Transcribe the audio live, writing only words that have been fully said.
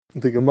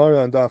The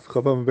Gemara on Daf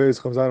Chavav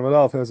Beis Chavzayin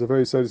Madaf has a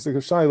very sadistic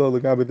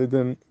shaila legabe the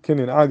din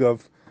kinyan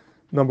agav.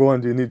 Number one,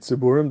 do you need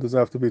tziburim? Does it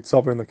have to be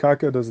tzavor in the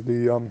karka? Does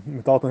the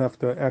metalton have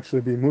to actually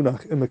be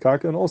munach in the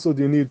karka? And also,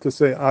 do you need to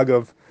say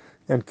agav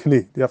and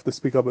kni? Do you have to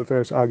speak up at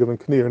farish agav and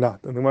kni or not?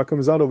 And the Gemara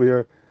comes out over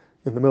here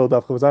in the middle of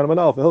Daf Chavzayin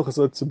Madaf. V'hilchas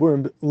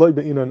tziburim loy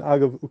be'inan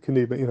agav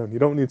ukni be'inan. You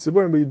don't need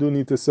tziburim, but you do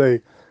need to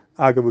say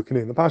agav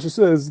ukni. And the pasha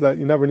says that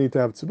you never need to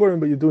have tziburim,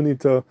 but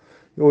you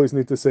always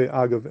need to say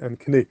agav and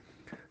kni.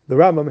 The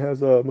Rambam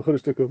has a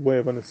mechudesh way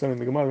of understanding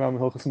the Gemara. Rambam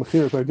Hilchas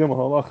Mechir Gimel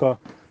Halacha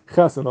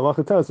Ches and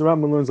Halacha. The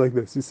Rambam learns like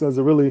this. He says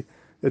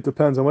it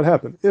depends on what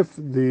happened. If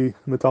the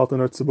metalton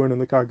are tzibur in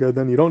the karka,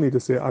 then you don't need to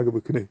say agav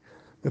ukni.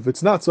 If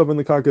it's not tzibur in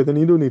the karka, then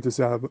you do need to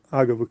say agav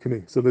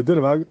ukni. So the din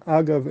of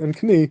agav and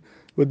kni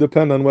would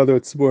depend on whether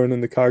it's tzibur in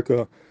the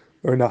karka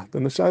or not.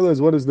 And the shaila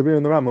is, what is the beer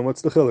in the Rambam?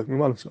 What's the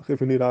chilek?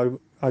 If you need agav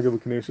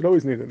ukni, you should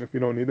always need it. If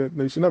you don't need it,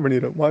 then you should never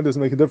need it. Why does it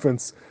make a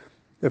difference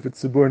if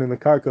it's tzibur in the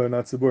karka or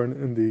not tzibur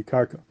in the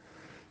karka?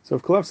 So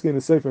if Kalevsky in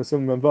the Sefer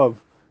Sim Vav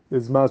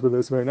is masber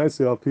this very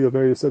nicely, I'll pee a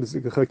very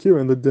sadistic chakir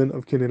in the din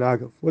of kinyan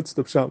agav. What's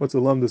the pshat? What's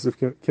the lumdus of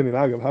kinyan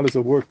agav? How does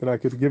it work that I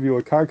could give you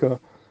a karka,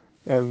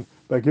 and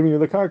by giving you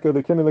the karka,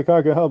 the kinyan the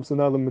karka helps, and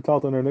now the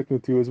metalton are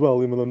nicknamed to you as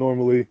well, even though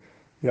normally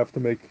you have to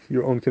make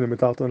your own kinyan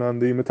metalton on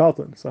the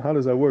metalton. So how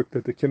does that work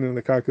that the kinyan and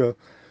the karka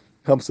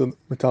helps the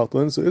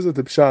metalton? So is it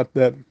the pshat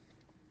that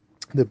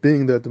the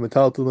being that the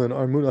metalton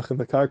are munach in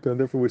the karka, and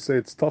therefore we say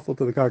it's tafel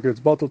to the karka, it's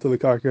batal to the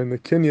karka, and the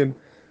kinyan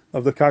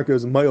of the karka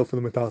is mile for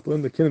the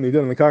metalton. The kinyan you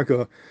did on the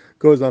karka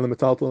goes on the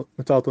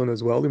metalton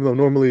as well, even though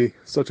normally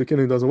such a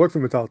kinyan doesn't work for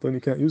metalton.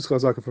 You can't use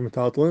chazaka for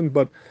metalton,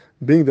 but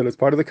being that it's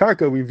part of the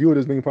karka, we view it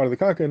as being part of the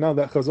karka, and now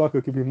that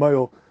chazaka could be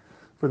mile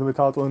for the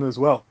metalton as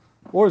well.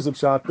 Or is it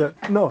shot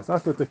that, no, it's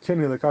not that the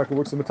kinyan of the karka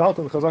works for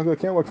metalton, the chazaka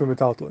can't work for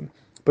metalton.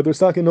 But there's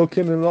talking no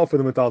kinyan at all for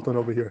the metalton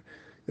over here.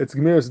 It's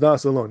gemiras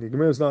das alone.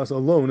 Gemiras das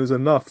alone is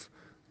enough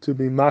to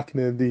be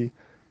makne the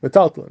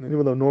metalton. And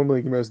even though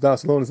normally gemiras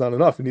das alone is not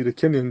enough, you need a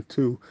kinyan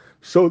to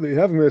show that you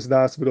have gemiras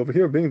das. But over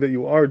here, being that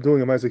you are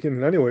doing a ma'aseh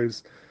kinyan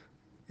anyways,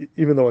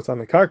 even though it's on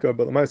the karka,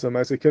 but the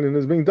ma'aseh kinyan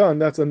is being done,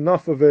 that's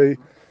enough of enough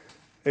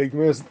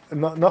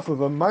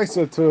of a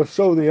ma'aseh to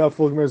show that you have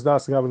full gemiras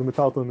das to have the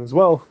metalton as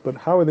well. But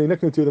how are they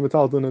nicknamed to the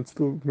metalton? It's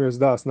through gemiras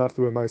das, not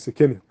through a ma'aseh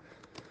kinyan.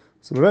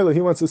 So Mamela,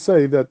 he wants to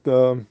say that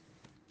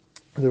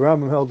the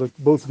Rambam held that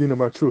both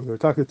dinim are true. They're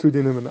talking two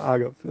dinim and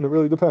agav, and it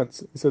really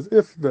depends. He says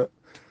if the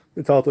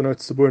metalton are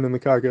tzibur in the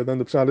karka, then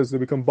the pshat is they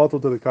become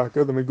batal to the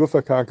karka, the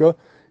megufa karka,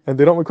 and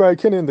they don't require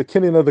kinyan. The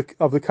kinyan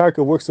of the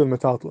karka works in the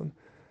metalton.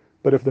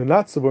 But if they're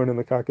not tzibur in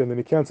the karka, then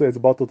you can't say it's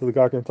batal to the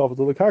karka and tafel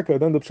to the karka.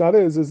 Then the pshat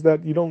is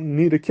that you don't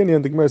need a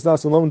kinyan. The Gemara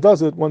Das alone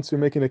does it once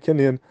you're making a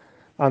kinyan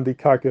on the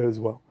karka as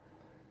well.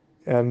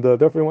 And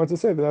therefore he wants to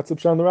say that that's the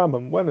pshat in the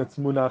Rambam. When it's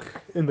munach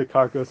in the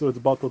karka, so it's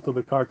batal to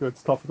the karka,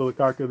 it's tafel to the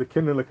karka, the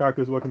kinyan in the karka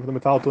is working for the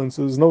metalton,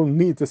 so there's no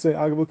need to say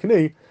agav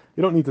kni.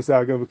 You don't need to say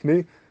agav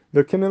kni.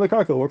 The kinyan in the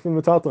karka work from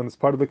the metalton. It's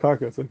part of the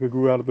karka. It's like it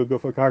grew out of the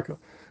gufa karka.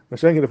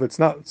 Mashenkin, if it's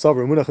not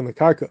tzavor munach in the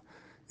karka,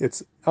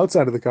 it's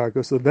outside of the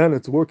karka, so then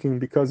it's working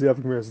because you have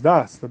gemiras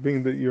das. The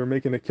being that you're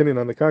making a kinyan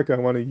on the karka, I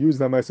want to use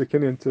that ma'aseh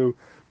kinyan to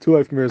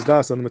have gemiras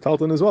das on the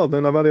metalton as well.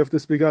 Then I have to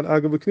speak out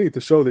agav kni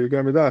to show that you're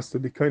gemiras das to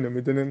be kind of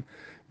midin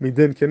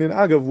kinyan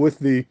agav with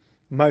the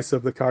ma'aseh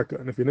of the karka.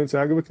 And if you didn't say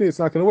agav kni, it's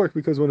not going to work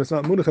because when it's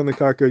not munach on the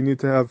karka, you need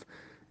to have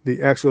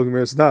the actual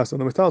gemiras das on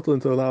the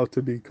metalton to allow it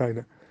to be kind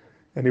of.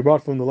 And he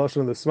brought from the lashon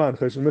of the Sman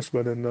Chesed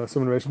Mishpat in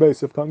Siman Reish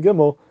Beis Sifkan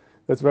Gimel.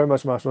 That's very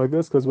much mashma like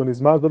this because when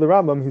he's mad by the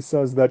Rambam, he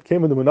says that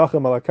came in the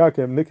Menachem ala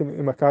karka nikim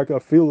im karka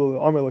filu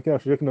amar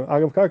lakach shiknu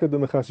agav karka de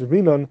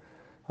mechashvinon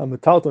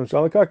hametalton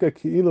shal karka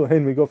ki'ilu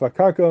hein migof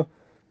karka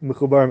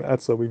mechubarim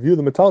etzla. We view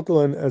the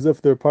metalton as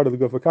if they're part of the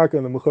gof karka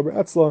and the mechubar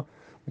etzla,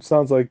 which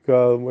sounds like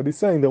what he's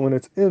saying, that when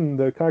it's in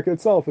the karka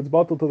itself, it's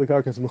batal to the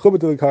karka, it's mechubar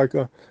to the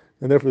karka,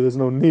 and therefore there's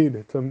no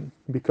need to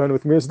be kind of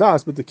with miras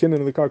das, but the kinyan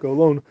of the karka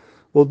alone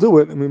will do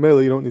it, and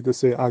mainly you don't need to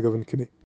say agav and kni.